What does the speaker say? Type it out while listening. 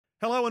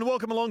Hello and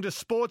welcome along to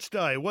Sports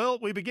Day. Well,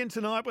 we begin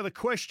tonight with a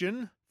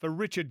question for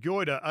Richard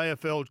Goyder,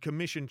 AFL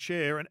Commission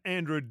Chair, and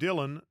Andrew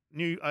Dillon,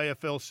 new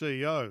AFL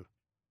CEO.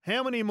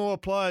 How many more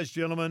players,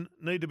 gentlemen,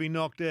 need to be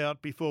knocked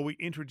out before we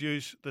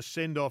introduce the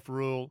send-off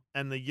rule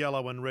and the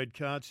yellow and red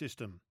card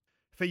system?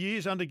 For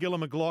years under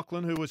Gillon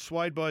McLachlan, who was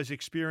swayed by his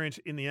experience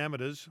in the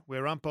amateurs,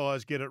 where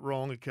umpires get it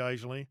wrong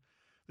occasionally,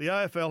 the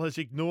AFL has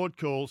ignored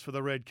calls for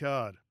the red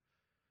card.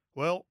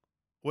 Well,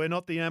 we're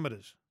not the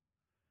amateurs.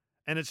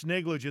 And it's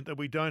negligent that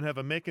we don't have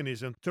a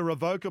mechanism to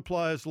revoke a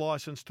player's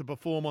licence to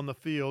perform on the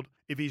field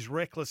if his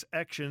reckless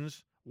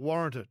actions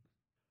warrant it.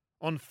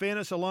 On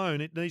fairness alone,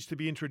 it needs to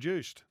be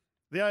introduced.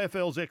 The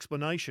AFL's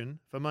explanation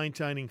for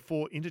maintaining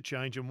 4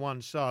 interchange and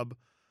 1 sub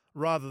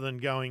rather than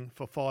going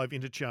for 5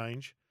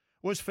 interchange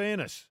was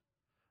fairness.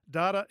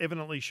 Data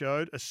evidently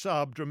showed a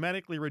sub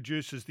dramatically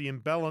reduces the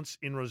imbalance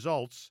in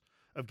results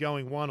of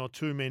going 1 or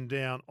 2 men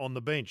down on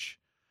the bench.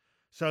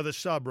 So the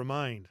sub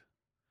remained.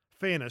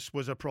 Fairness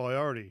was a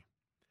priority.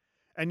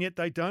 And yet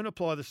they don't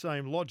apply the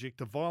same logic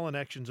to violent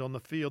actions on the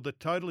field that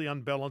totally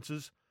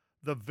unbalances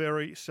the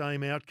very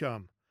same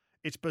outcome.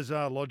 It's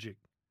bizarre logic.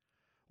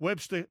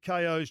 Webster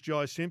KOs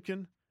Jai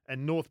Simpkin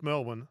and North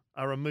Melbourne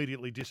are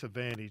immediately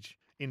disadvantaged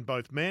in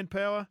both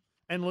manpower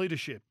and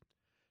leadership.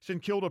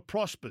 St Kilda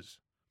prospers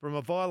from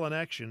a violent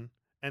action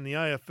and the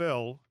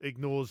AFL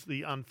ignores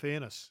the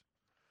unfairness.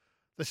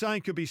 The same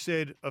could be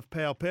said of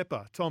Powell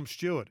Pepper, Tom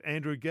Stewart,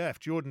 Andrew Gaff,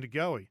 Jordan De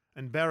Goey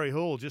and Barry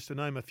Hall, just to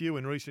name a few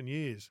in recent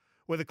years,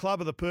 where the club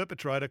of the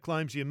perpetrator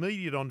claims the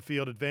immediate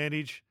on-field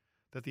advantage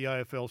that the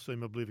AFL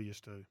seem oblivious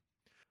to.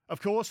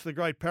 Of course, the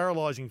great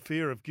paralysing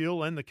fear of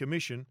Gill and the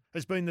Commission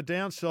has been the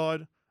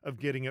downside of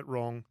getting it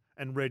wrong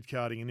and red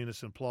carding an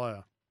innocent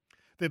player.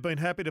 They've been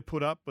happy to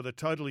put up with a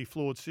totally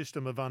flawed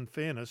system of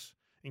unfairness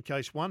in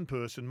case one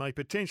person may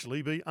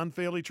potentially be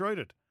unfairly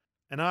treated.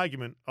 An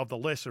argument of the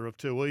lesser of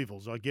two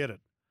evils, I get it.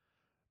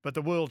 But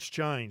the world's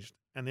changed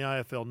and the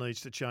AFL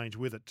needs to change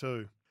with it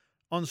too.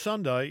 On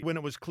Sunday, when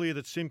it was clear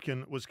that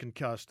Simpkin was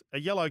concussed, a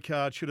yellow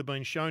card should have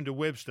been shown to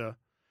Webster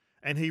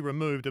and he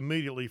removed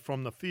immediately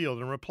from the field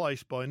and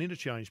replaced by an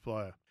interchange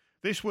player.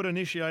 This would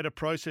initiate a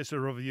process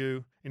of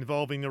review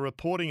involving the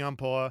reporting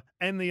umpire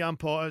and the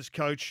umpire's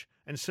coach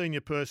and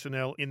senior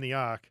personnel in the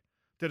ARC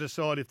to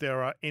decide if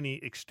there are any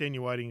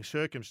extenuating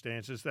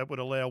circumstances that would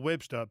allow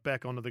Webster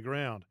back onto the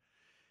ground.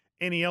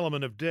 Any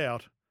element of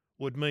doubt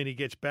would mean he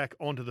gets back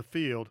onto the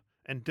field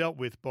and dealt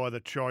with by the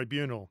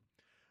tribunal.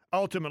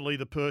 Ultimately,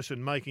 the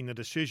person making the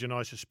decision,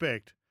 I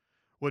suspect,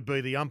 would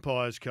be the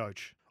umpire's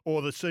coach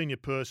or the senior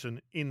person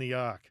in the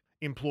ARC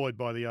employed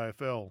by the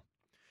AFL.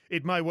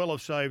 It may well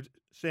have saved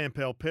Sam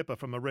Powell Pepper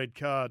from a red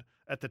card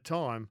at the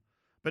time,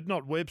 but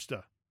not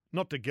Webster,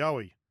 not De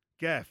Goey,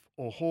 Gaff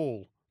or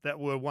Hall that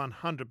were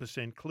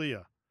 100%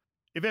 clear.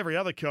 If every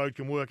other code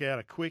can work out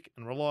a quick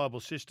and reliable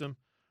system,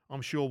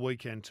 I'm sure we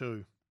can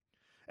too.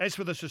 As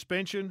for the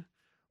suspension,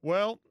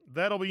 well,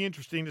 that'll be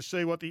interesting to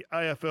see what the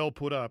AFL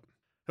put up,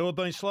 who have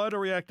been slow to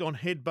react on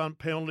head bump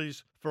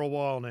penalties for a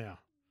while now.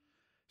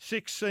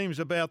 6 seems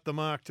about the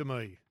mark to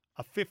me.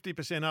 A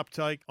 50%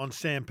 uptake on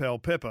Sam Powell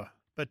Pepper,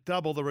 but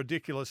double the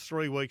ridiculous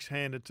 3 weeks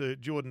handed to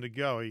Jordan De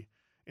Goey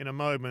in a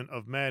moment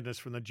of madness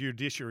from the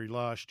judiciary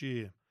last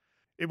year.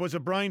 It was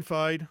a brain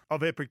fade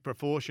of epic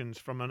proportions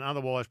from an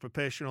otherwise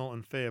professional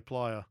and fair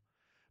player,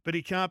 but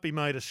he can't be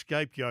made a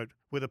scapegoat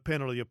with a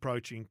penalty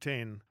approaching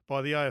 10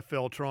 by the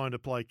AFL trying to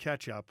play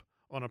catch-up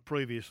on a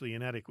previously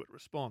inadequate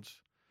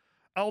response.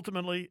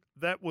 Ultimately,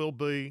 that will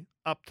be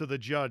up to the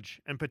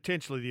judge and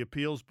potentially the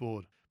appeals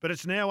board. But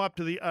it's now up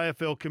to the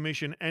AFL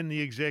Commission and the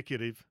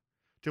executive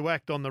to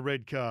act on the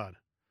red card.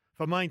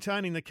 For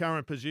maintaining the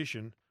current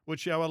position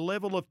would show a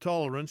level of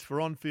tolerance for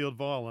on-field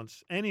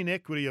violence and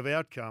inequity of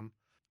outcome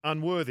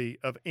unworthy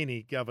of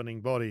any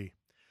governing body.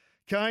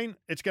 Kane,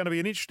 it's going to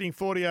be an interesting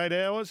 48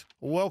 hours.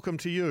 Welcome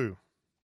to you.